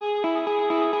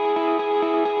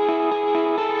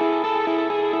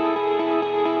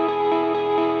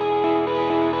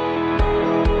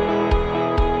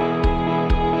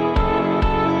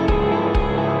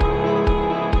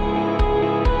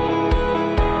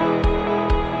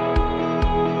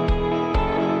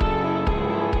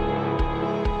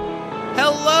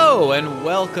Hello, and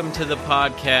welcome to the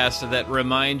podcast that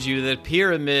reminds you that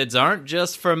pyramids aren't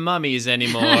just for mummies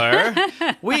anymore.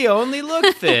 We only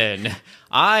look thin.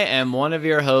 I am one of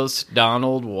your hosts,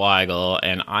 Donald Weigel,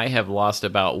 and I have lost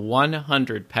about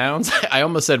 100 pounds. I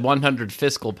almost said 100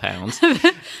 fiscal pounds,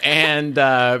 and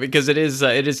because it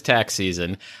is tax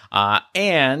season,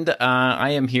 and I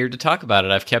am here to talk about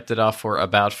it. I've kept it off for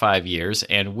about 5 years,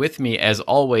 and with me, as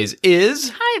always,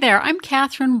 is... Hi there, I'm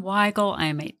Catherine Weigel. I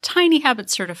am a Tiny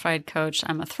Habits certified coach.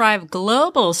 I'm a Thrive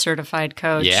Global certified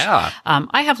coach. Yeah.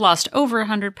 I have lost over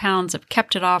 100 pounds. I've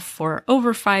kept it off for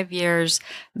over 5 years.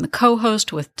 I'm the co-host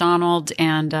with Donald,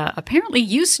 and apparently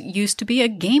used to be a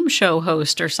game show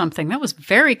host or something. That was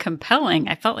very compelling.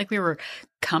 I felt like we were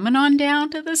coming on down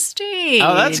to the stage.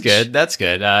 Oh, that's good. That's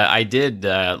good. I did,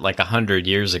 like 100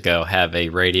 years ago, have a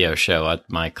radio show at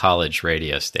my college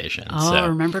radio station. Oh, so,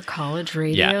 remember college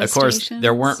radio yeah, of course, stations?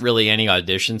 there weren't really any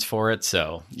auditions for it,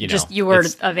 so, you were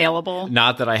available?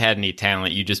 Not that I had any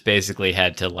talent. You just basically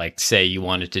had to, like, say you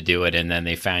wanted to do it, and then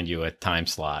they found you a time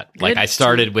slot. Good. Like, I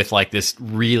started with, like, this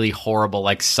really horrible,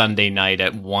 like, Sunday night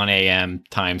at 1 a.m.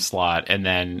 time slot, and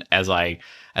then as I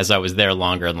was there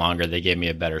longer and longer, they gave me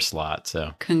a better slot.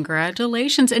 So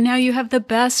congratulations. And now you have the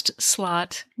best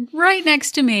slot right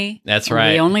next to me. That's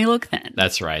right. We only look thin.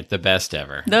 That's right. The best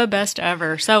ever. The best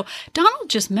ever. So Donald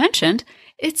just mentioned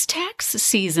it's tax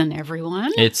season,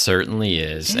 everyone. It certainly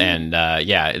is. Yeah. And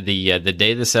the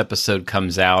day this episode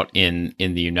comes out in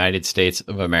the United States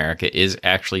of America is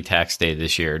actually tax day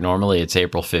this year. Normally it's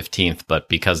April 15th, but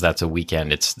because that's a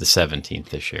weekend, it's the 17th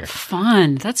this year.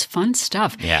 Fun. That's fun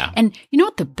stuff. Yeah. And you know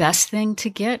what the best thing to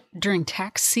get during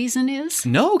tax season is?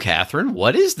 No, Catherine,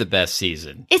 what is the best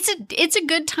season? It's a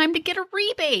good time to get a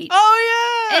rebate.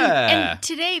 Oh, yeah. And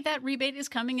today that rebate is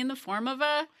coming in the form of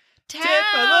a Tip of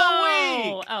the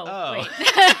week. Oh. Wait.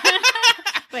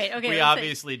 Wait, okay. We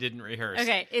obviously didn't rehearse.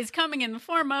 Okay, it's coming in the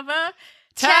form of a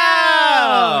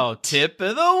Tao! Tip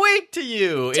of the week to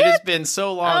you. It has been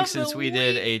so long of since the we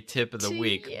did a week tip of the to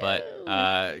week, you.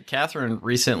 but Catherine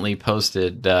recently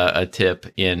posted a tip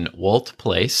in Wolt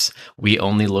Place. We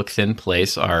Only Look Thin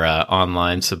Place, our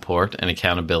online support and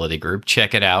accountability group.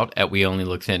 Check it out at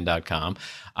weonlylookthin.com.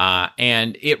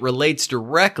 And it relates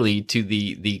directly to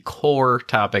the core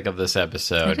topic of this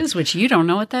episode. It is, which you don't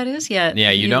know what that is yet.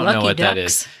 Yeah, you don't know what ducks. that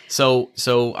is. So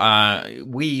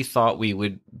we thought we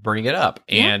would bring it up,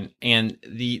 and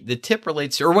the tip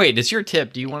relates to, or wait, it's your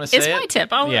tip. Do you want to say it's it? my tip.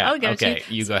 I'll go okay,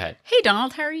 to you go ahead. Hey,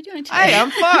 Donald, how are you doing today? Hey,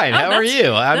 I'm fine. How are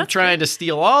you? I'm that's trying to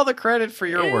steal all the credit for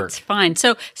your work. It's fine.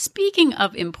 So speaking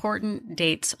of important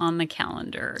dates on the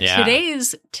calendar,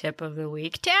 today's tip of the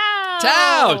week,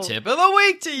 Tao, tip of the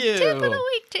week to you. Tip of the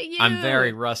week to you. I'm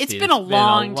very rusty. It's been a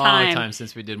long time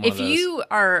since we did one of those. If you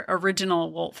are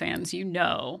original Wolt fans, you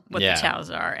know what the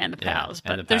Taos are and the Pals,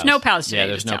 but there's Pals. no Pals today. Yeah,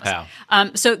 there's no Taos.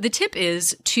 Pal. So the tip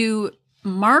is to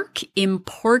mark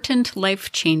important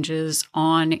life changes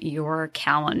on your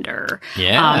calendar.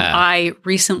 Yeah. I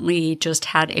recently just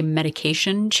had a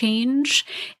medication change,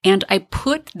 and I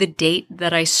put the date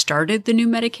that I started the new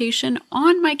medication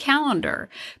on my calendar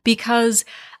because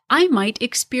I might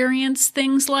experience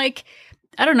things like,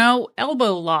 I don't know,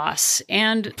 elbow loss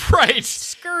and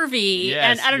scurvy,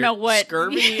 Yes, and I don't know what.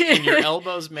 Scurvy and your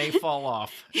elbows may fall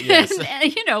off. Yes.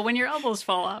 And, when your elbows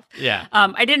fall off. Yeah.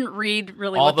 I didn't read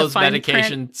really all what the those fine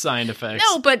medication print. side effects.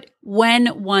 No, but when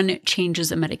one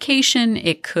changes a medication,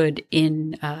 it could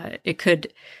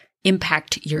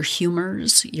impact your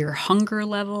humors, your hunger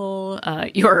level,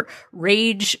 your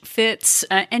rage fits,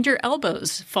 and your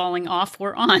elbows falling off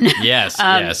or on. Yes,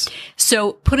 yes.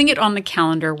 So putting it on the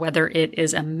calendar, whether it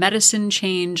is a medicine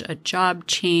change, a job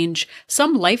change,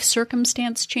 some life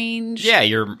circumstance change. Yeah,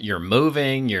 you're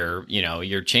moving,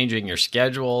 you're changing your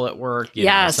schedule at work,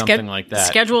 something like that.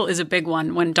 Schedule is a big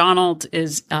one. When Donald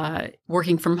is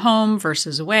working from home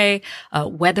versus away,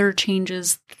 weather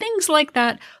changes, things like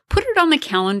that. Put it on the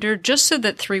calendar just so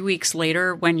that 3 weeks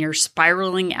later, when you're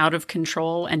spiraling out of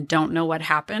control and don't know what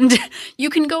happened, you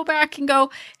can go back and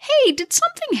go, hey, did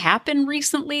something happen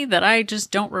recently that I just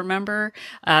don't remember?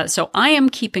 So I am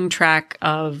keeping track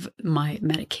of my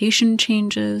medication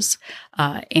changes,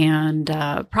 and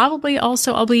probably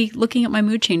also I'll be looking at my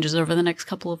mood changes over the next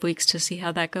couple of weeks to see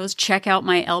how that goes. Check out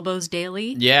my elbows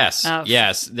daily. Yes,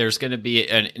 yes. There's going to be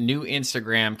a new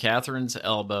Instagram, Catherine's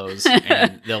Elbows,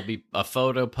 and there'll be a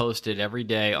photo post it every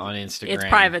day on Instagram. It's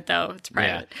private, though. It's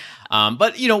private. Yeah.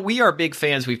 But, we are big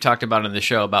fans. We've talked about on the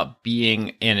show about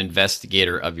being an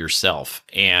investigator of yourself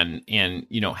and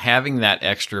having that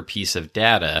extra piece of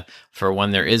data for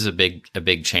when there is a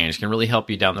big change can really help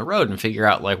you down the road and figure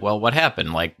out what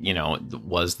happened?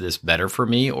 Was this better for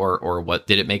me or what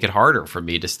did it make it harder for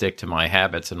me to stick to my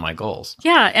habits and my goals?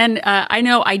 Yeah. And I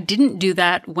know I didn't do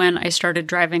that when I started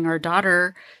driving our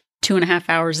daughter 2.5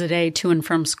 hours a day to and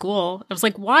from school. I was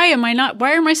like, why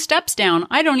are my steps down?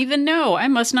 I don't even know. I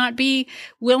must not be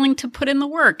willing to put in the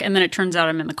work. And then it turns out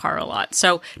I'm in the car a lot.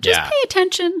 So just pay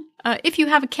attention. If you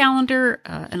have a calendar,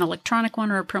 an electronic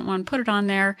one or a print one, put it on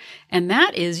there. And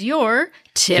that is your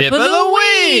tip of the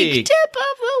week. Tip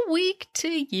of the week to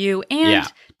you.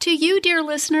 And to you, dear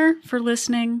listener, for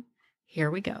listening.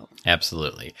 Here we go.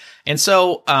 Absolutely. And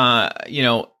so,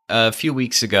 a few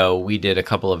weeks ago, we did a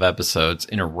couple of episodes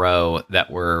in a row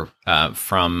that were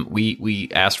we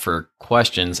asked for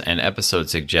questions and episode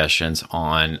suggestions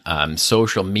on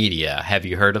social media. Have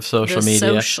you heard of social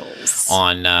media? Socials.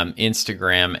 On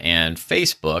Instagram and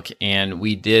Facebook. And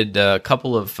we did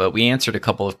we answered a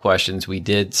couple of questions. We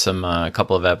did a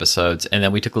couple of episodes, and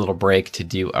then we took a little break to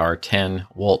do our 10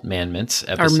 Walt Manments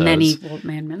episodes. Our many Walt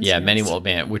Manments. Yeah, many Walt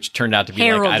Manments, which turned out to be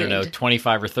heralded.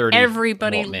 25 or 30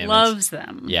 Everybody loves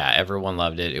them. Yeah, everyone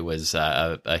loved it. It was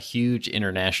a huge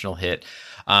international hit.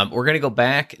 We're going to go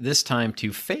back this time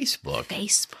to Facebook.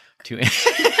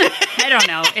 I don't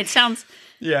know. It sounds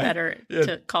better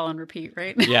to call and repeat,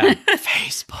 right? Yeah.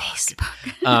 Facebook.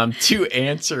 To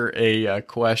answer a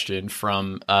question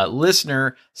from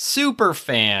listener, super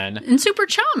fan. And super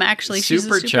chum, actually. She's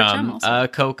a super chum also.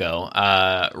 Coco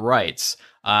writes,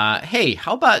 hey,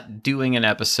 how about doing an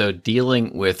episode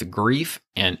dealing with grief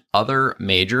and other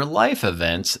major life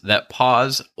events that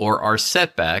pause or are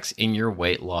setbacks in your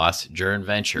weight loss journey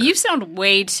venture? You sound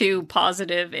way too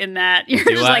positive in that. You're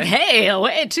just like, hey,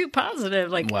 way too positive.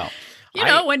 Like,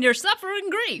 when you're suffering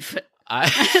grief.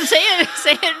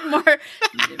 Say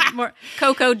it more.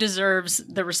 Coco deserves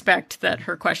the respect that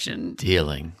her question.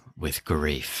 Dealing with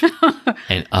grief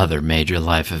and other major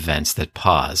life events that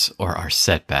pause or are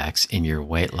setbacks in your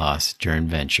weight loss journey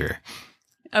venture.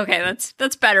 Okay,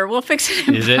 that's better. We'll fix it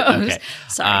in post. Is it? Okay.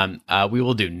 Sorry. We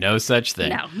will do no such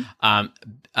thing. No.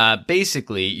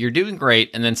 Basically, you're doing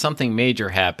great, and then something major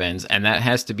happens, and that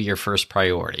has to be your first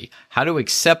priority. How to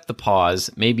accept the pause,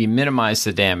 maybe minimize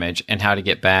the damage, and how to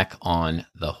get back on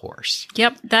the horse.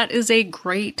 Yep, that is a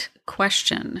great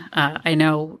question. I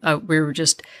know we were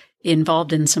just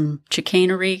involved in some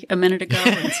chicanery a minute ago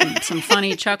and some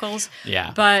funny chuckles.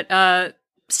 Yeah. But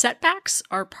setbacks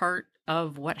are part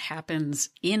of what happens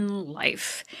in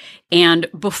life. And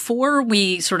before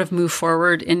we sort of move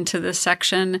forward into this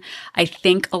section, I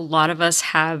think a lot of us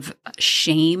have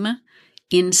shame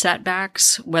in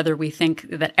setbacks, whether we think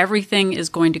that everything is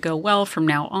going to go well from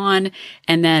now on,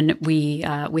 and then we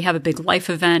have a big life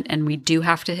event and we do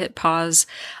have to hit pause.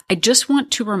 I just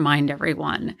want to remind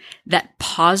everyone that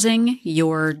pausing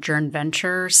your journey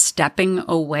venture, stepping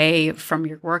away from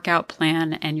your workout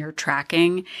plan and your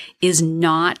tracking is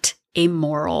not a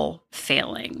moral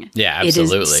failing. Yeah,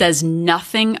 absolutely. It says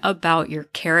nothing about your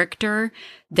character.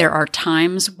 There are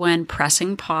times when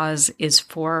pressing pause is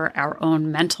for our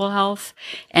own mental health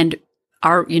and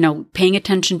our, paying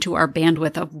attention to our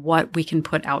bandwidth of what we can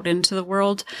put out into the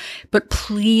world. But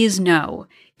please know,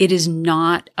 it is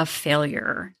not a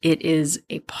failure. It is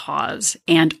a pause.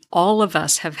 And all of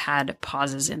us have had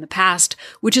pauses in the past,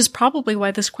 which is probably why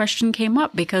this question came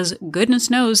up, because goodness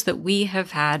knows that we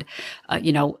have had,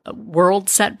 world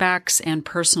setbacks and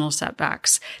personal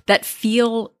setbacks that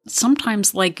feel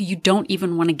sometimes like you don't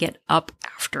even want to get up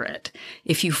after it.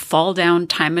 If you fall down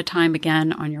time and time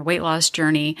again on your weight loss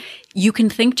journey, you can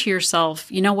think to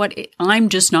yourself, you know what, I'm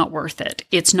just not worth it.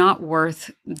 It's not worth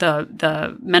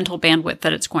the mental bandwidth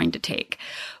that it's going to take.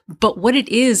 But what it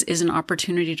is an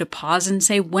opportunity to pause and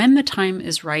say, when the time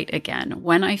is right again,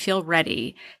 when I feel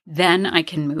ready, then I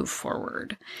can move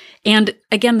forward. And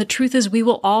again, the truth is we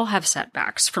will all have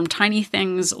setbacks from tiny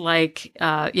things like,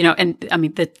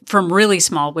 from really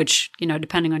small, which,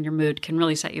 depending on your mood can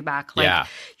really set you back. Like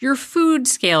your food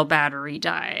scale battery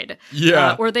died.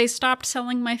 Yeah. Or they stopped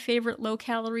selling my favorite low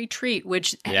calorie treat,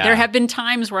 which there have been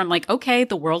times where I'm like, okay,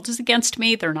 the world is against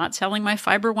me. They're not selling my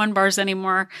Fiber One bars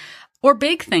anymore. Or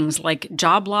big things like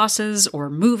job losses or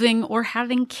moving or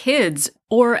having kids.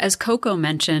 Or as Coco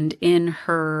mentioned in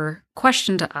her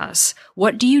question to us,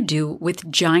 what do you do with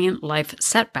giant life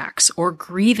setbacks or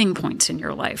grieving points in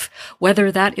your life?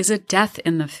 Whether that is a death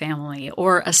in the family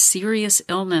or a serious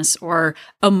illness or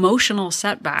emotional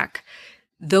setback,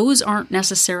 those aren't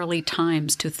necessarily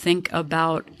times to think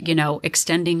about,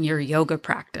 extending your yoga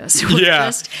practice. We're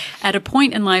just at a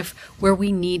point in life where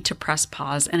we need to press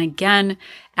pause. And again,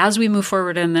 as we move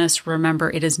forward in this, remember,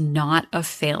 it is not a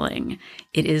failing.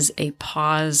 It is a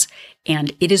pause,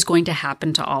 and it is going to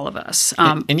happen to all of us.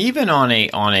 And even on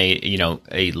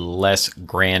a less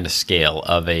grand scale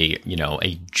of a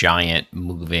giant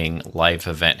moving life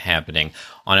event happening,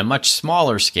 on a much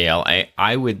smaller scale,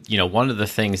 I would, one of the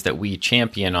things that we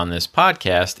champion on this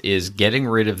podcast is getting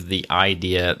rid of the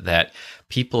idea that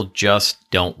people just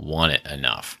don't want it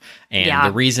enough. And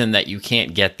the reason that you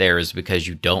can't get there is because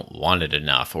you don't want it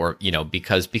enough, or,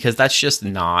 because that's just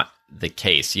not the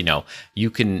case. You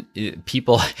can,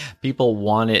 people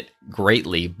want it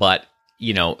greatly, but,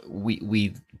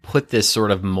 we put this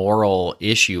sort of moral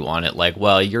issue on it, like,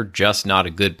 well, you're just not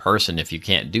a good person if you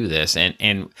can't do this.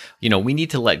 And we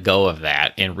need to let go of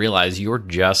that and realize you're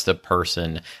just a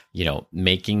person,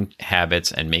 making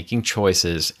habits and making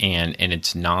choices, and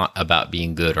it's not about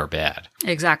being good or bad.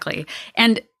 Exactly.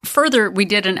 And further, we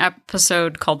did an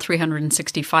episode called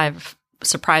 365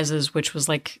 Surprises, which was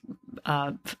like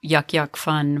yuck,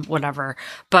 fun, whatever.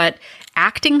 But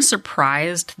acting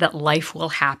surprised that life will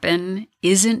happen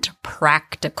isn't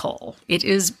practical. It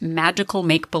is magical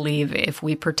make-believe if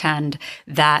we pretend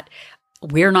that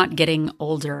we're not getting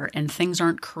older and things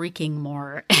aren't creaking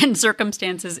more and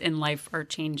circumstances in life are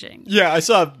changing. Yeah, I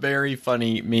saw a very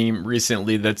funny meme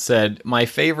recently that said, my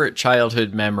favorite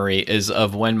childhood memory is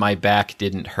of when my back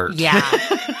didn't hurt. Yeah,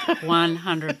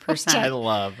 100%. Which I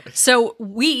love. So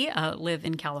we live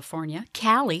in California,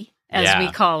 Cali, as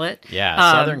we call it.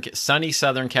 Yeah, sunny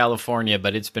Southern California,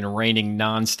 but it's been raining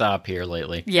nonstop here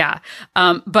lately. Yeah,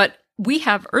 but we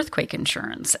have earthquake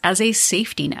insurance as a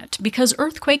safety net because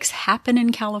earthquakes happen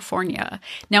in California.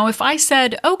 Now, if I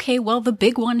said, okay, well, the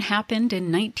big one happened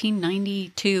in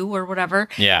 1992 or whatever,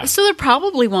 so there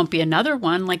probably won't be another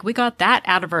one. Like, we got that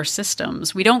out of our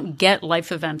systems. We don't get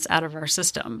life events out of our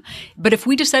system. But if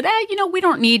we just said, we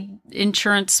don't need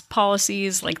insurance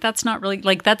policies, like, that's not really,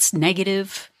 like, that's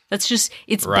negative. That's just,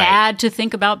 it's bad to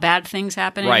think about bad things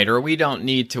happening. Right, or we don't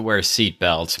need to wear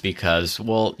seatbelts because,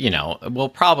 we'll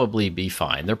probably be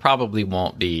fine. There probably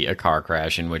won't be a car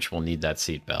crash in which we'll need that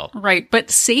seatbelt. Right,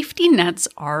 but safety nets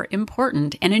are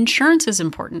important, and insurance is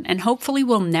important, and hopefully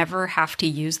we'll never have to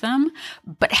use them.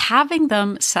 But having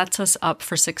them sets us up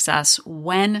for success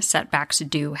when setbacks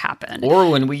do happen. Or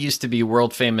when we used to be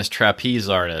world-famous trapeze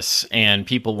artists, and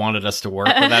people wanted us to work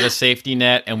without a safety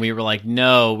net, and we were like,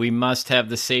 no, we must have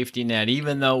the safety net,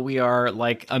 even though we are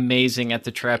like amazing at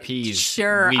the trapeze.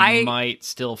 Sure, we might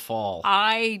still fall.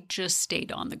 I just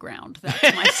stayed on the ground.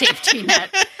 That's my safety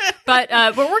net. But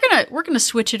we're gonna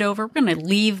switch it over. We're gonna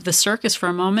leave the circus for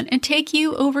a moment and take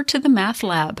you over to the math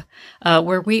lab,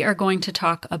 where we are going to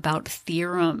talk about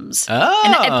theorems. Oh,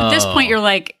 and at this point, you're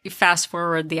like, fast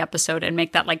forward the episode and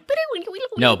make that like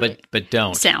no, but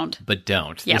don't sound. But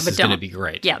don't. Yeah, this is going to be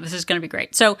great. Yeah, this is going to be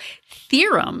great. So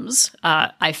theorems,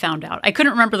 I found out. I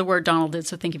couldn't remember the word Donald did,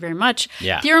 so thank you very much.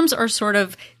 Yeah. Theorems are sort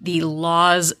of the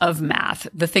laws of math,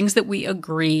 the things that we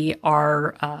agree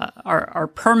are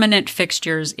permanent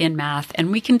fixtures in math, and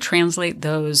we can translate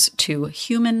those to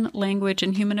human language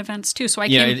and human events too. So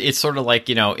it's sort of like,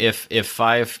 if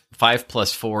 5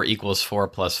 plus 4 equals 4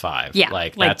 plus 5. Yeah,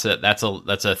 like that's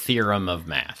a theorem of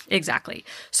math. Exactly.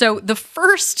 So the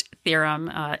first theorem,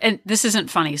 and this isn't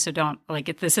funny, so don't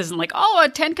this isn't like, a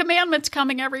 10 commandments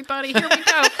coming, everybody. Here we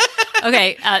go.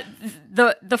 Okay.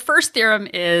 The first theorem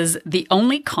is the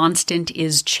only constant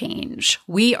is change.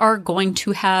 We are going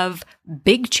to have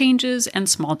big changes and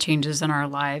small changes in our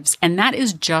lives, and that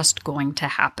is just going to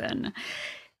happen.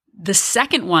 The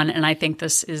second one, and I think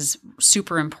this is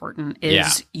super important,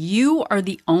 is you are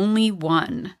the only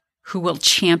one who will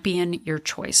champion your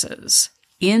choices.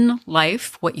 In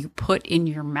life, what you put in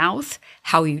your mouth,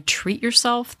 how you treat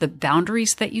yourself, the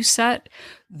boundaries that you set,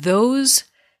 those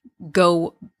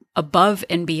go above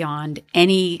and beyond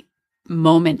any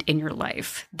moment in your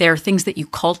life. They're things that you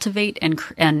cultivate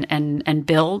and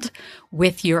build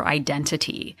with your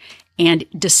identity. And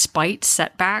despite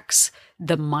setbacks,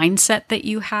 the mindset that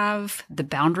you have, the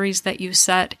boundaries that you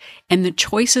set, and the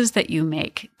choices that you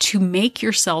make to make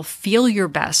yourself feel your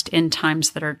best in times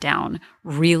that are down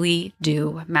really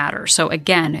do matter. So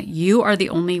again, you are the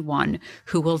only one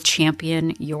who will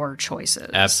champion your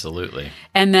choices. Absolutely.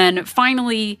 And then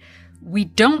finally, we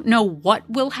don't know what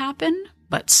will happen,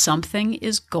 but something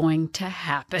is going to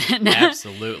happen.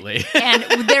 Absolutely. And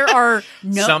there are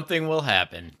something will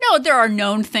happen. No, there are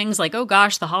known things like, oh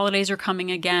gosh, the holidays are coming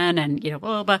again, and blah,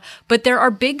 blah, blah. But there are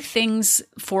big things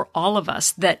for all of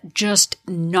us that just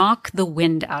knock the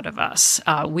wind out of us.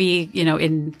 We,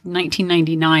 in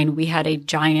 1999, we had a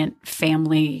giant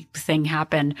family thing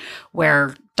happen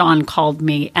where Dawn called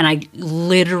me and I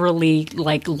literally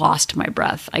lost my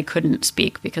breath. I couldn't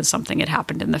speak because something had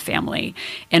happened in the family.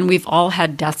 And we've all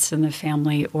had deaths in the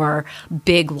family or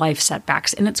big life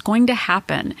setbacks, and it's going to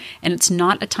happen. And it's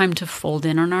not a time to fold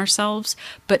in on ourselves,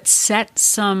 but set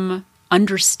some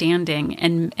understanding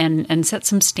and set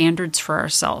some standards for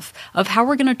ourselves of how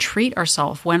we're going to treat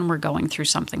ourselves when we're going through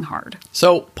something hard.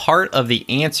 So part of the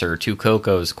answer to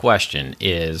Coco's question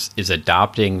is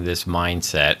adopting this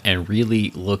mindset and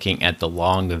really looking at the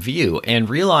long view and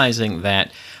realizing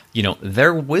that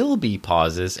there will be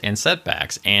pauses and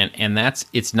setbacks, and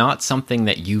it's not something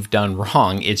that you've done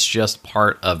wrong. It's just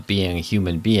part of being a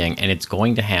human being, and it's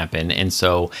going to happen. And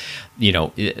so,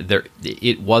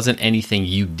 it wasn't anything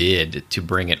you did to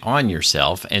bring it on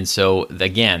yourself. And so,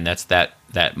 again, that's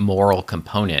that moral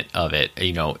component of it.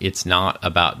 It's not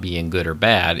about being good or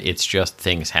bad. It's just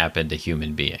things happen to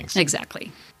human beings.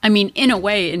 Exactly. I mean, in a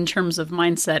way, in terms of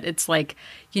mindset, it's like,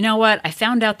 you know what? I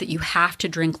found out that you have to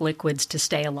drink liquids to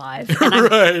stay alive.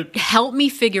 And right. Help me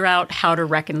figure out how to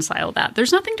reconcile that.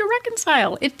 There's nothing to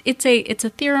reconcile. It's a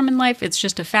theorem in life. It's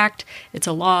just a fact. It's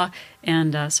a law.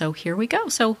 And so here we go.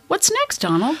 So what's next,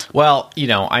 Donald? Well,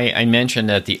 I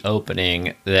mentioned at the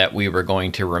opening that we were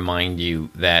going to remind you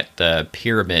that the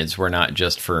pyramids were not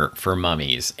just for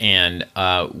mummies. And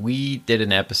we did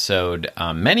an episode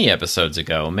many episodes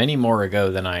ago, many more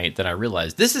ago than I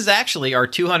realized. This is actually our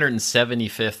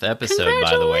 275th episode,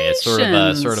 by the way. It's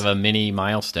sort of a mini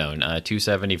milestone,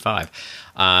 275.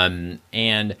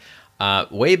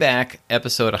 Way back,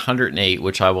 episode 108,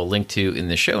 which I will link to in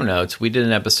the show notes, we did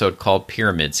an episode called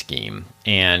Pyramid Scheme.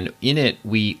 And in it,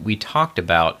 we talked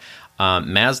about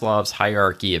Maslow's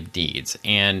hierarchy of needs.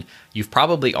 And you've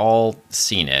probably all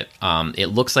seen it. It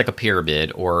looks like a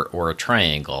pyramid or a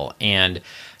triangle. And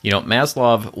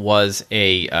Maslow was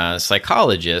a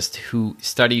psychologist who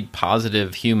studied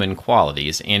positive human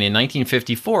qualities. And in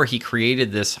 1954, he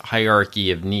created this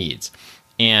hierarchy of needs.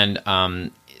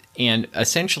 And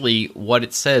essentially what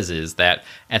it says is that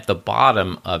at the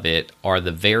bottom of it are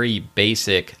the very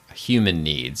basic human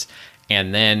needs.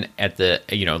 And then at the,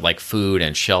 like food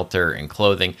and shelter and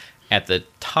clothing, at the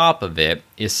top of it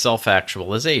is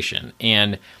self-actualization.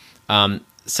 And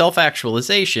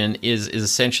self-actualization is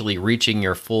essentially reaching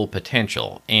your full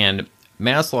potential. And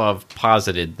Maslow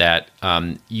posited that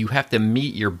you have to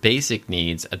meet your basic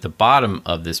needs at the bottom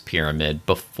of this pyramid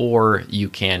before you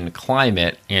can climb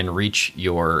it and reach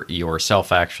your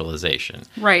self-actualization.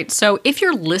 Right. So if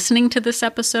you're listening to this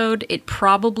episode, it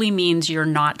probably means you're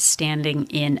not standing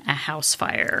in a house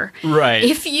fire. Right.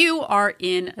 If you are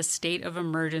in a state of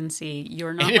emergency,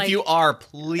 you're not. And if you are,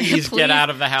 please get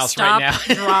out of the house right now.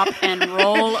 Stop, drop, and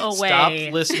roll away. Stop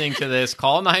listening to this.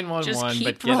 Call 911. Just keep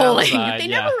but get rolling. outside. They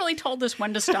never really told us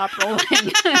when to stop rolling.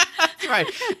 That's right.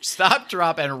 Stop,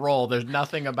 drop, and roll. There's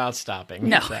nothing about stopping.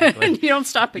 No, exactly. You don't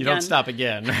stop again. You don't stop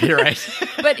again. You're right.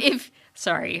 But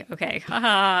sorry, okay.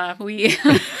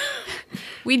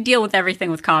 We deal with everything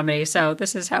with comedy, so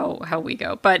this is how we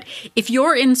go. But if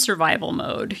you're in survival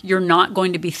mode, you're not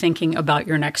going to be thinking about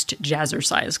your next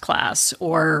jazzercise class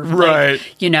or right.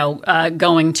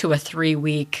 Going to a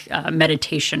 3-week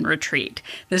meditation retreat.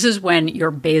 This is when your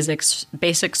basic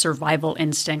survival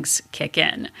instincts kick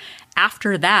in.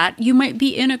 After that, you might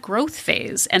be in a growth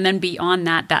phase, and then beyond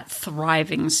that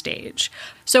thriving stage.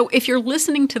 So if you're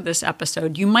listening to this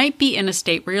episode, you might be in a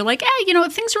state where you're like,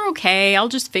 things are okay. I'll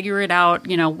just figure it out.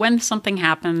 When something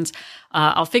happens,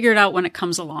 I'll figure it out when it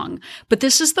comes along. But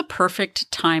this is the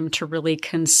perfect time to really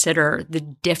consider the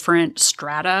different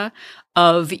strata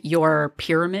of your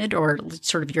pyramid or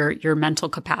sort of your mental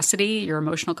capacity, your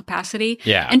emotional capacity,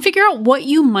 and figure out what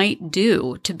you might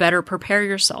do to better prepare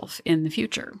yourself in the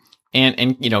future.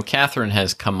 And Catherine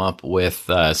has come up with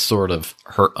sort of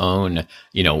her own,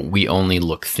 we only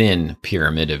look thin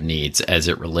pyramid of needs as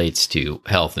it relates to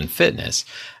health and fitness.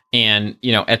 And,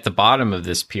 at the bottom of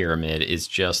this pyramid is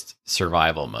just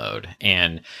survival mode.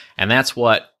 And that's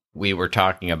what we were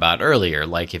talking about earlier.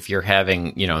 Like if you're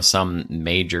having, some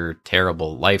major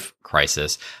terrible life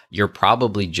crisis, you're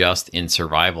probably just in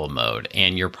survival mode,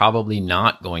 and you're probably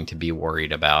not going to be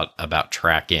worried about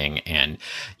tracking and,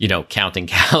 counting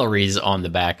calories on the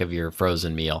back of your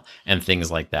frozen meal and things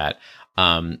like that.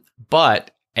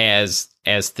 But as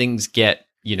things get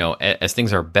as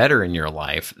things are better in your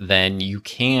life, then you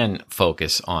can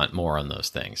focus more on those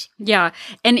things. Yeah.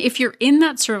 And if you're in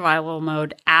that survival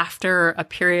mode after a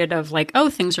period of like, oh,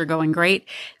 things are going great,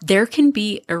 there can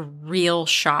be a real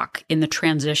shock in the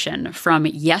transition from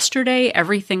yesterday,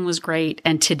 everything was great,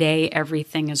 and today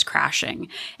everything is crashing.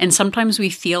 And sometimes we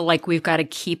feel like we've got to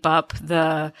keep up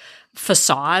the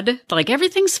facade, like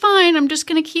everything's fine, I'm just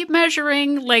going to keep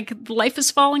measuring, like life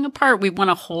is falling apart. We want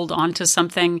to hold on to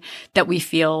something that we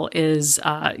feel is,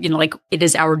 like it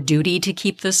is our duty to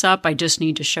keep this up. I just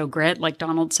need to show grit, like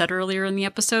Donald said earlier in the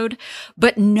episode.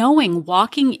 But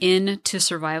walking into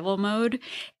survival mode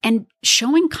and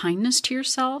showing kindness to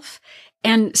yourself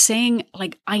and saying,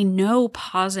 like, I know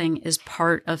pausing is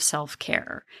part of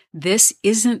self-care. This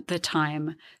isn't the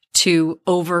time to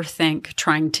overthink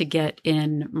trying to get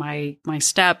in my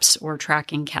steps or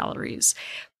tracking calories.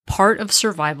 Part of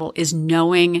survival is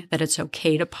knowing that it's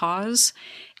okay to pause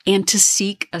and to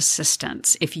seek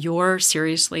assistance. If you're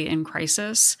seriously in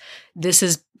crisis, this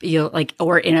is,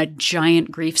 or in a giant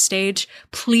grief stage,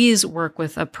 please work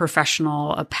with a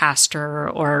professional, a pastor,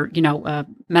 or, a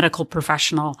medical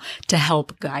professional to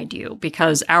help guide you,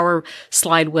 because our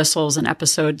slide whistles and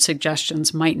episode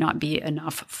suggestions might not be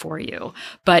enough for you.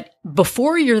 But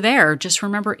before you're there, just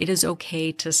remember it is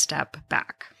okay to step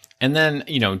back. And then,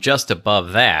 just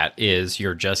above that is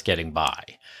you're just getting by.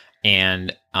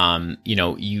 And,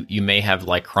 you may have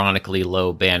like chronically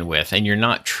low bandwidth and you're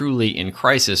not truly in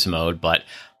crisis mode, but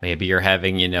maybe you're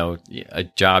having, a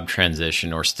job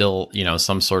transition or still,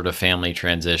 some sort of family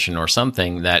transition or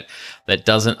something that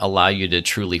doesn't allow you to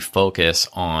truly focus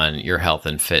on your health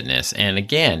and fitness. And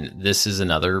again, this is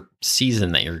another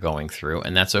season that you're going through,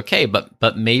 and that's okay.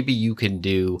 But maybe you can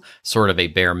do sort of a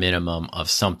bare minimum of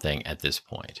something at this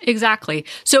point. Exactly.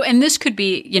 So, and this could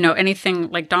be, anything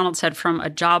like Donald said, from a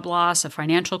job loss, a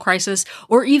financial crisis,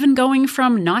 or even going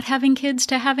from not having kids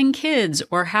to having kids,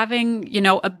 or having,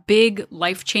 a big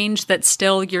life change that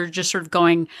still you're just sort of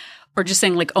going, or just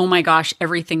saying like, oh my gosh,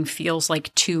 everything feels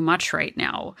like too much right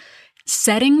now.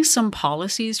 Setting some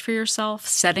policies for yourself,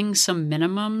 setting some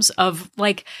minimums of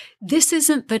like, this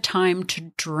isn't the time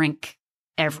to drink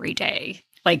every day.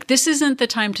 Like, this isn't the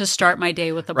time to start my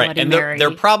day with a Bloody Mary. There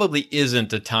probably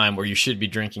isn't a time where you should be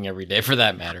drinking every day for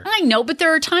that matter. I know, but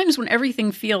there are times when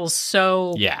everything feels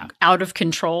so out of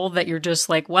control that you're just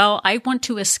like, well, I want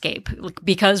to escape.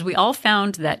 Because we all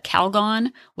found that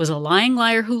Calgon was a lying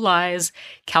liar who lies.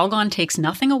 Calgon takes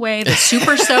nothing away. The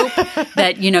super soap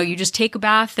that, you just take a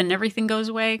bath and everything goes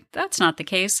away. That's not the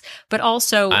case. But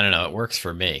also, I don't know. It works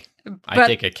for me. I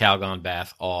take a Calgon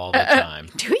bath all the time.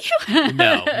 Do you?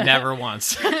 No, never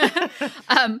once.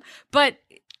 But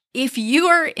if you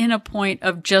are in a point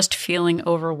of just feeling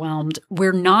overwhelmed,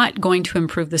 we're not going to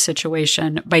improve the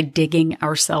situation by digging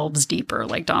ourselves deeper,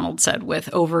 like Donald said, with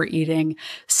overeating,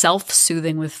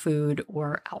 self-soothing with food,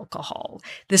 or alcohol.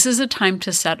 This is a time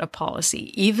to set a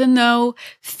policy. Even though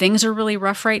things are really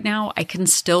rough right now, I can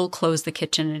still close the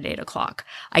kitchen at 8 o'clock.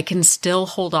 I can still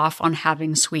hold off on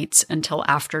having sweets until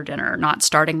after dinner, not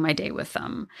starting my day with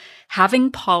them.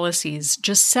 Having policies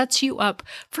just sets you up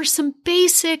for some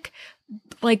basic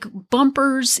like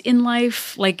bumpers in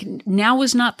life. Like, now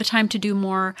is not the time to do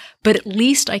more, but at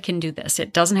least I can do this.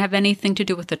 It doesn't have anything to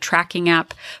do with the tracking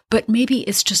app, but maybe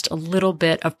it's just a little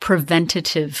bit of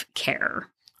preventative care.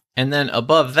 And then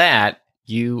above that,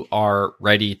 you are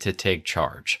ready to take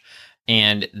charge.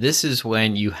 And this is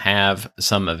when you have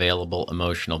some available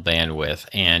emotional bandwidth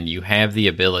and you have the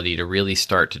ability to really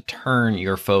start to turn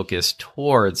your focus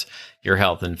towards your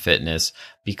health and fitness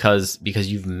because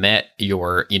you've met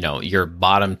your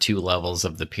bottom two levels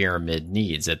of the pyramid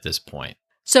needs at this point.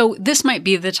 So this might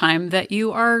be the time that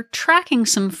you are tracking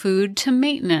some food to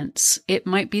maintenance. It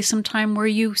might be some time where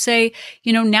you say,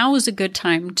 now is a good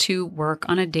time to work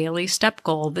on a daily step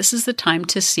goal. This is the time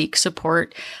to seek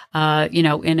support,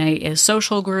 in a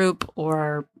social group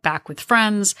or back with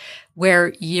friends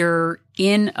where you're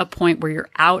in a point where you're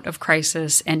out of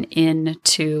crisis and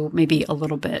into maybe a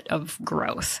little bit of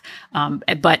growth.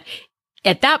 But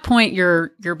at that point,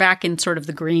 you're back in sort of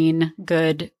the green,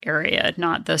 good area,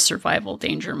 not the survival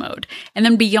danger mode. And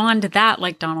then beyond that,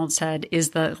 like Donald said, is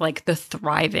the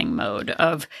thriving mode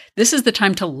of this is the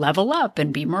time to level up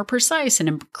and be more precise and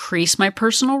increase my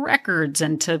personal records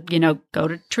and to, go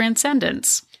to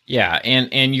transcendence. Yeah,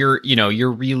 and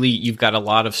you've got a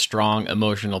lot of strong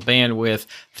emotional bandwidth.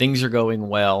 Things are going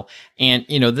well, and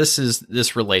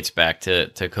this relates back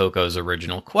to Coco's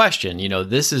original question.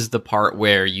 This is the part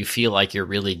where you feel like you're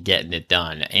really getting it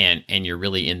done, and you're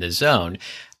really in the zone,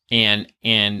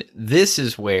 and this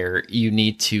is where you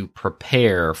need to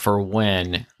prepare for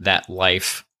when that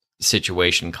life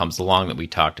situation comes along that we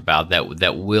talked about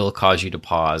that will cause you to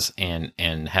pause and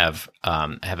have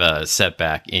a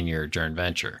setback in your joint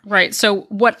venture. Right. So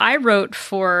what I wrote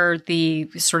for the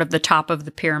sort of the top of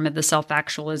the pyramid, the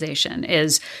self-actualization,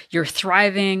 is you're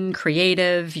thriving,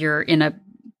 creative, you're in a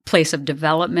place of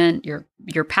development,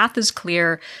 your path is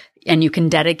clear, and you can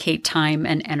dedicate time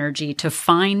and energy to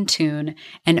fine-tune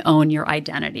and own your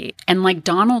identity. And like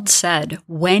Donald said,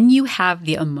 when you have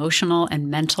the emotional and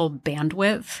mental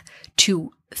bandwidth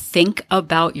to think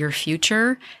about your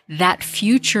future, that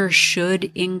future should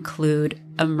include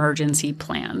emergency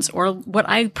plans, or what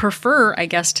I prefer, I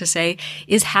guess, to say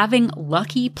is having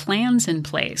lucky plans in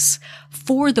place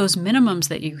for those minimums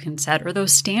that you can set or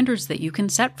those standards that you can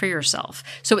set for yourself.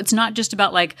 So it's not just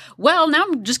about like, well, now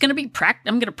I'm just going to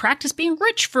I'm going to practice being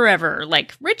rich forever.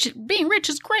 Like being rich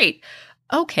is great.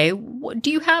 Okay, do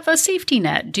you have a safety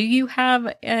net? Do you have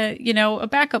a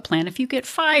backup plan if you get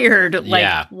fired?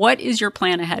 Like, what is your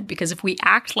plan ahead? Because if we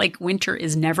act like winter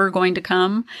is never going to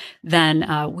come,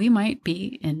 then we might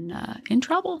be in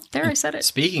trouble. There, I said it.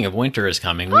 Speaking of winter is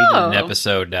coming, we did an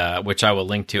episode, which I will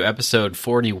link to, episode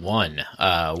 41,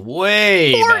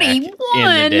 way 41? Back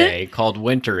in the day, called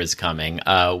Winter is Coming,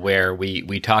 where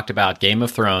we talked about Game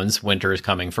of Thrones, winter is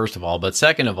coming, first of all, but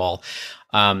second of all,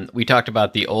 we talked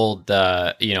about the old,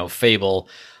 fable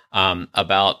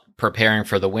about preparing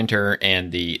for the winter,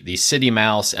 and the city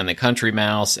mouse and the country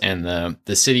mouse, and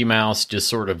the city mouse just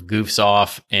sort of goofs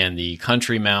off, and the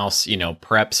country mouse,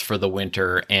 preps for the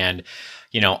winter. And,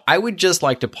 I would just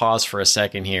like to pause for a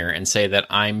second here and say that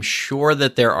I'm sure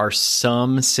that there are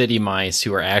some city mice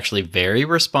who are actually very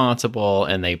responsible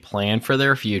and they plan for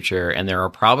their future. And there are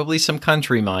probably some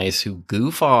country mice who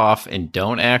goof off and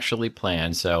don't actually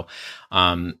plan. So,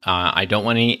 I don't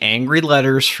want any angry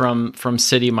letters from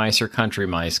city mice or country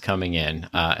mice coming in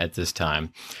at this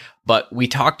time. But we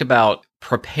talked about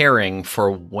preparing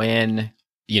for when,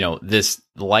 this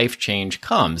life change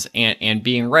comes and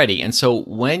being ready. And so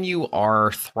when you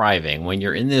are thriving, when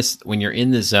you're in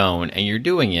the zone and you're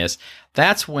doing this,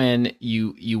 that's when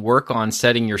you work on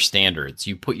setting your standards.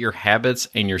 You put your habits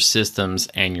and your systems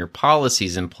and your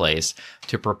policies in place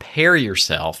to prepare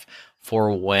yourself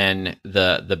for when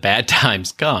the bad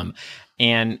times come.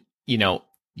 And,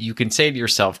 you can say to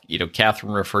yourself,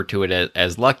 Catherine referred to it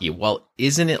as lucky. Well,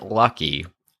 isn't it lucky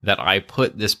that I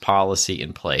put this policy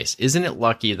in place? Isn't it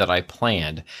lucky that I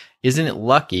planned? Isn't it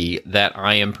lucky that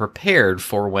I am prepared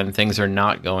for when things are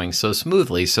not going so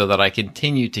smoothly so that I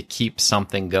continue to keep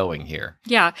something going here?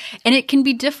 Yeah. And it can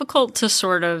be difficult to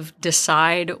sort of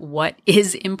decide what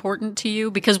is important to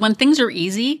you, because when things are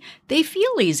easy, they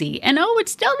feel easy. And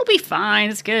it'll be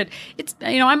fine. It's good.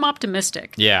 I'm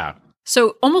optimistic. Yeah.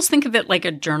 So almost think of it like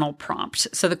a journal prompt.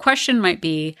 So the question might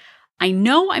be, I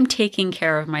know I'm taking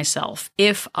care of myself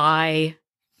if I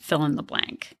fill in the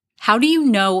blank. How do you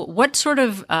know what sort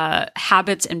of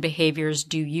habits and behaviors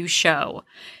do you show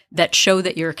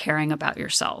that you're caring about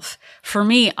yourself? For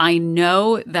me, I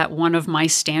know that one of my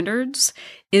standards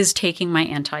is taking my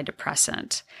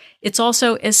antidepressant. It's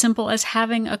also as simple as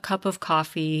having a cup of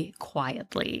coffee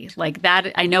quietly. Like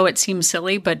that, I know it seems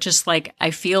silly, but just like I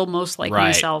feel most like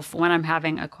myself when I'm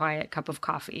having a quiet cup of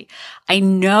coffee. I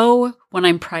know when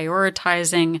I'm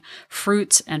prioritizing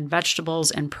fruits and vegetables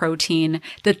and protein,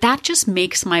 that just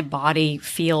makes my body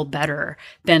feel better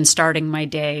than starting my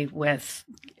day with,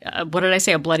 what did I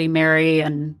say, a Bloody Mary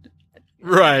and a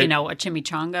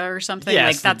chimichanga or something.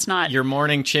 Yes, like that's not your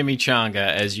morning chimichanga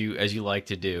as you like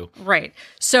to do. Right.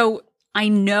 So I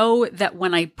know that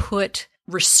when I put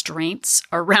restraints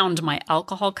around my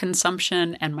alcohol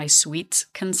consumption and my sweets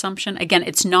consumption, again,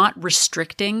 it's not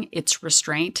restricting, it's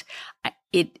restraint.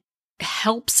 It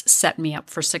helps set me up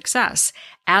for success,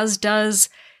 as does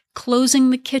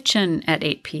closing the kitchen at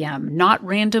 8 p.m., not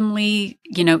randomly,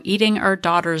 eating our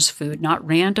daughter's food, not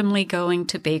randomly going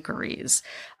to bakeries,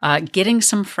 getting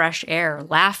some fresh air,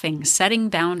 laughing, setting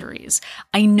boundaries.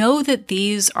 I know that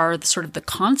these are sort of the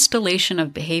constellation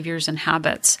of behaviors and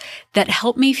habits that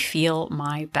help me feel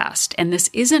my best. And this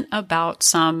isn't about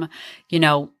some,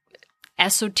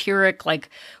 esoteric, like,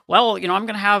 well, I'm going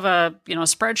to have a,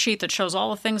 spreadsheet that shows all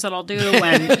the things that I'll do.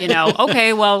 And,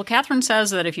 okay, well, Catherine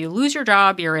says that if you lose your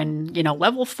job, you're in,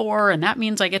 level 4, and that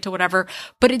means I get to whatever.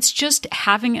 But it's just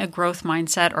having a growth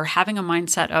mindset, or having a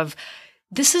mindset of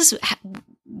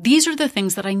these are the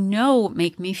things that I know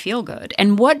make me feel good.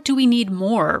 And what do we need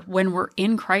more when we're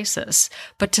in crisis,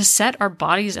 but to set our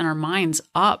bodies and our minds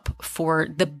up for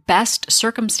the best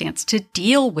circumstance to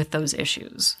deal with those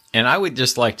issues? And I would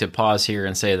just like to pause here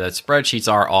and say that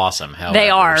spreadsheets are awesome. However. They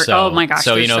are. Oh my gosh.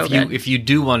 So, if you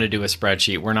do want to do a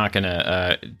spreadsheet, we're not going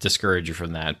to discourage you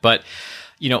from that. But,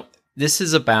 this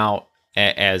is about,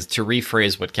 as to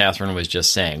rephrase what Catherine was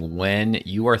just saying, when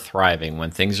you are thriving,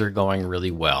 when things are going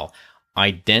really well,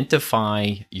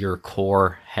 identify your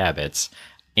core habits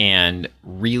and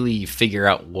really figure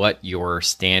out what your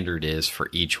standard is for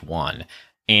each one.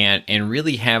 And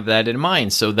really have that in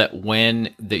mind so that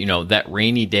when that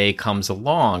rainy day comes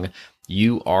along,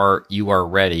 you are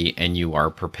ready and you are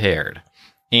prepared.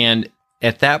 And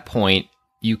at that point,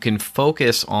 you can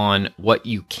focus on what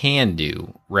you can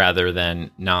do rather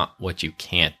than not what you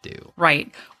can't do.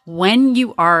 Right. When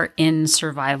you are in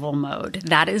survival mode,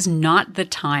 that is not the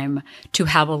time to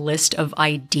have a list of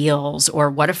ideals or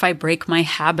what if I break my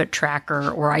habit tracker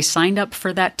or I signed up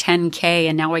for that 10K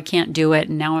and now I can't do it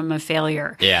and now I'm a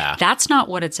failure. Yeah. That's not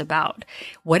what it's about.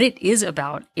 What it is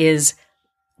about is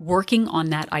working on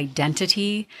that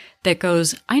identity that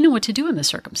goes, I know what to do in this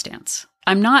circumstance.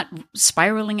 I'm not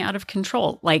spiraling out of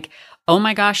control. Like, oh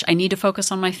my gosh, I need to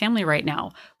focus on my family right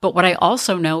now. But what I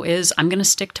also know is I'm going to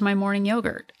stick to my morning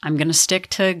yogurt. I'm going to stick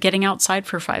to getting outside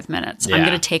for 5 minutes. Yeah. I'm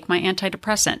going to take my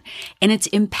antidepressant. And it's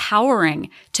empowering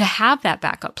to have that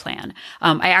backup plan.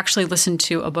 I actually listened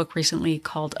to a book recently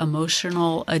called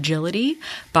Emotional Agility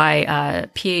by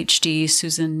PhD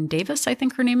Susan Davis, I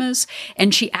think her name is.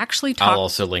 And she actually talked— I'll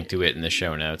also link to it in the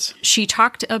show notes. She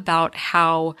talked about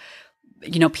how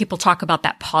people talk about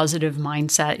that positive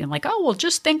mindset and like, oh, well,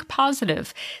 just think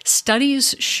positive.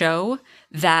 Studies show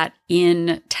that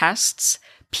in tests,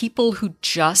 people who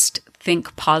just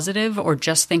think positive or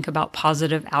just think about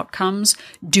positive outcomes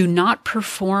do not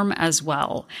perform as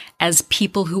well as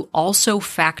people who also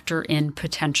factor in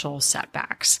potential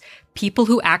setbacks. People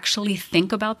who actually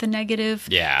think about the negative,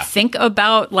 think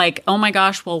about like, oh my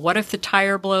gosh, well, what if the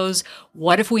tire blows?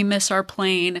 What if we miss our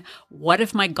plane? What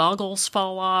if my goggles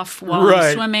fall off while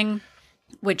I'm swimming?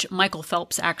 Which Michael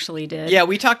Phelps actually did. Yeah,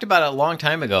 we talked about it a long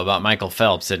time ago about Michael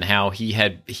Phelps and how he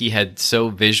had so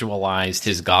visualized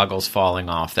his goggles falling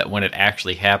off that when it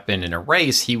actually happened in a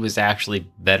race, he was actually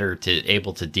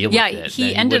able to deal with it than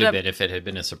he would have been if it had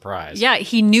been a surprise. Yeah,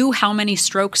 he knew how many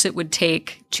strokes it would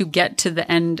take to get to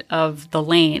the end of the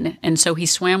lane. And so he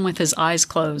swam with his eyes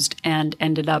closed and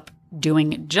ended up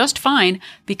doing just fine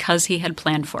because he had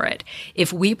planned for it.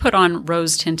 If we put on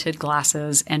rose-tinted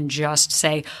glasses and just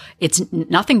say, it's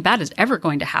nothing bad is ever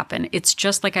going to happen, it's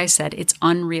just like I said, it's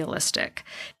unrealistic.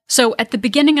 So at the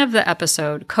beginning of the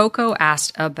episode, Coco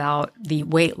asked about the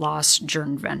weight loss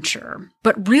joint venture.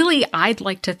 But really, I'd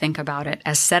like to think about it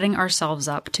as setting ourselves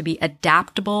up to be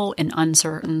adaptable in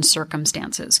uncertain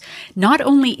circumstances, not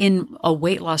only in a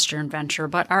weight loss joint venture,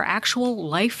 but our actual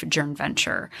life joint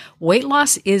venture. Weight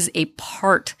loss is a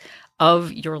part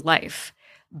of your life,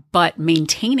 but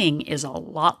maintaining is a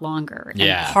lot longer.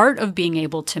 Yeah. And part of being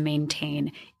able to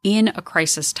maintain in a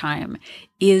crisis time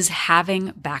is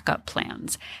having backup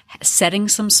plans, setting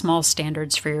some small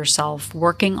standards for yourself,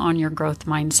 working on your growth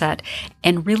mindset,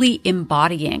 and really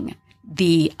embodying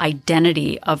the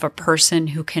identity of a person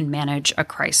who can manage a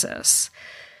crisis.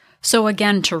 So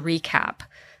again, to recap,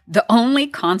 the only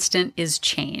constant is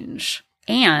change,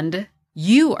 and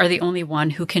you are the only one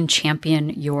who can champion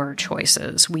your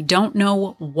choices. We don't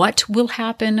know what will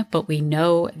happen, but we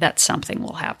know that something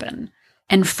will happen.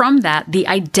 And from that, the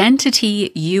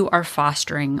identity you are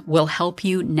fostering will help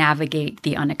you navigate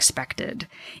the unexpected.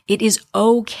 It is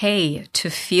okay to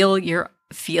feel your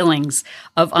feelings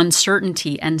of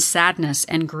uncertainty and sadness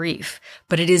and grief,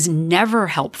 but it is never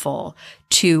helpful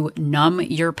to numb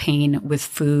your pain with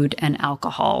food and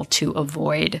alcohol to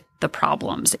avoid the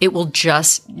problems. It will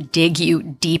just dig you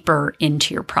deeper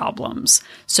into your problems.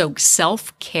 So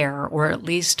self-care, or at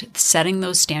least setting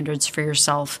those standards for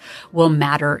yourself, will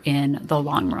matter in the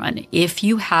long run. If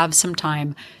you have some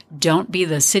time, don't be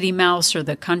the city mouse or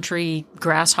the country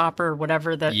grasshopper or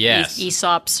whatever the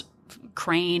Aesop's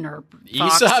crane or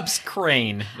fox. Aesop's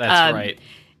crane. That's right.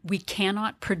 We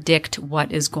cannot predict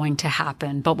what is going to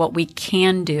happen, but what we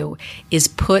can do is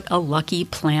put a lucky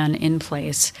plan in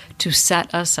place to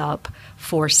set us up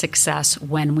for success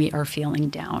when we are feeling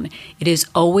down. It is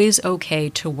always okay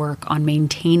to work on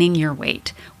maintaining your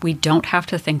weight. We don't have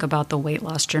to think about the weight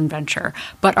loss joint venture,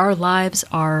 but our lives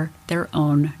are their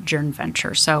own joint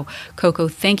venture. So, Coco,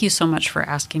 thank you so much for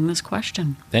asking this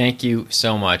question. Thank you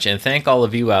so much. And thank all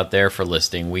of you out there for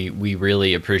listening. We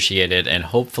really appreciate it. And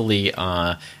hopefully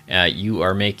you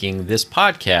are making this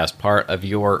podcast part of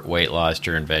your weight loss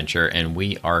joint venture, and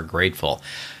we are grateful.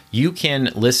 You can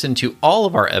listen to all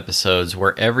of our episodes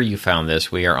wherever you found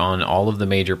this. We are on all of the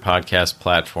major podcast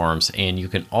platforms, and you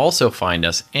can also find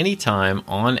us anytime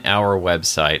on our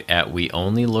website at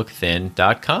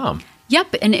weonlylookthin.com.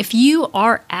 Yep, and if you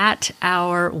are at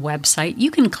our website,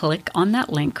 you can click on that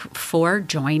link for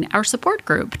Join Our Support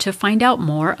Group to find out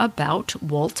more about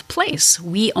Wolt Place.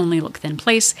 We Only Look Thin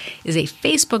Place is a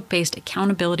Facebook-based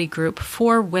accountability group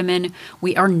for women.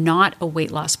 We are not a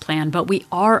weight loss plan, but we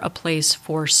are a place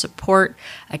for support,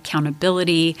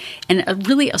 accountability, and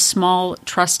really a small,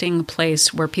 trusting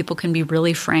place where people can be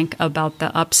really frank about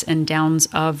the ups and downs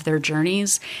of their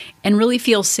journeys and really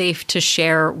feel safe to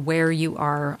share where you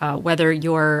are, whether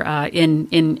you're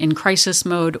in crisis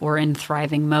mode or in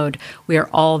thriving mode. We are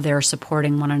all there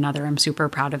supporting one another. I'm super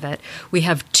proud of it. We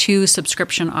have 2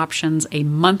 subscription options, a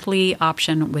monthly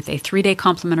option with a 3-day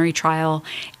complimentary trial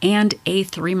and a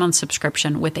 3-month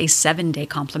subscription with a 7-day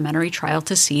complimentary trial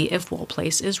to see if Wolt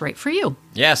Place is right for you.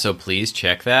 Yeah, so please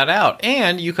check that out.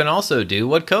 And you can also do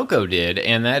what Coco did,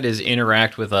 and that is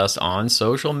interact with us on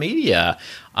social media.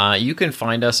 You can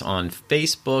find us on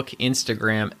Facebook,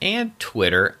 Instagram, and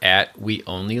Twitter at We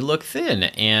Only Look Thin.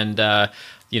 And,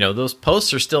 those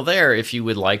posts are still there if you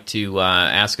would like to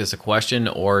ask us a question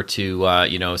or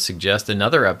to, suggest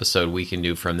another episode we can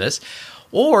do from this.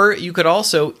 Or you could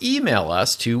also email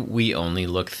us to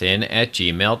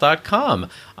weonlylookthin@gmail.com.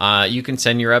 You can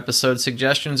send your episode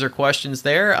suggestions or questions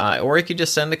there, or you could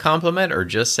just send a compliment or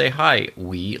just say hi.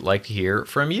 We like to hear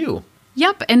from you.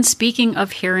 Yep, and speaking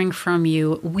of hearing from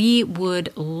you, we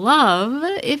would love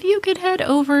if you could head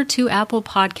over to Apple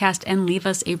Podcast and leave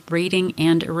us a rating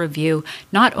and a review.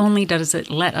 Not only does it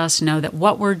let us know that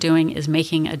what we're doing is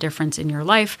making a difference in your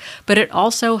life, but it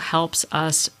also helps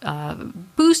us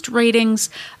boost ratings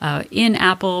in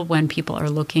Apple when people are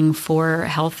looking for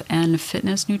health and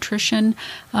fitness nutrition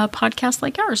podcasts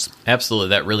like ours. Absolutely,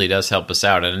 that really does help us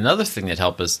out. And another thing that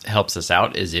helps us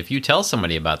out is if you tell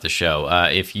somebody about the show.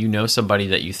 If you know somebody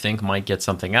that you think might get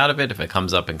something out of it, if it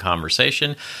comes up in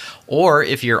conversation, or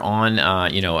if you're on,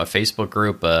 a Facebook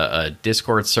group, a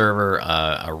Discord server,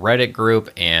 a Reddit group,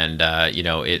 and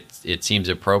it seems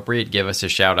appropriate, give us a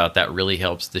shout out. That really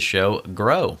helps the show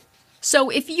grow. So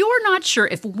if you're not sure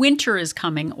if winter is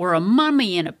coming or a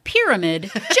mummy in a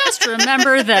pyramid, just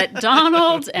remember that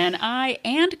Donald and I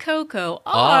and Coco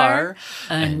are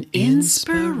an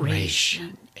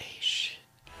inspiration.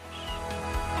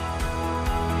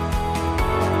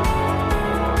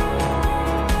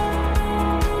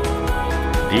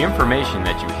 The information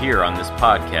that you hear on this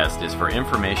podcast is for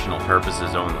informational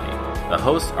purposes only. The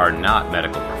hosts are not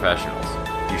medical professionals.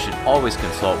 You should always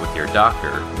consult with your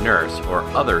doctor, nurse, or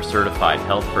other certified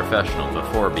health professional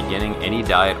before beginning any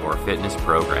diet or fitness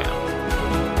program.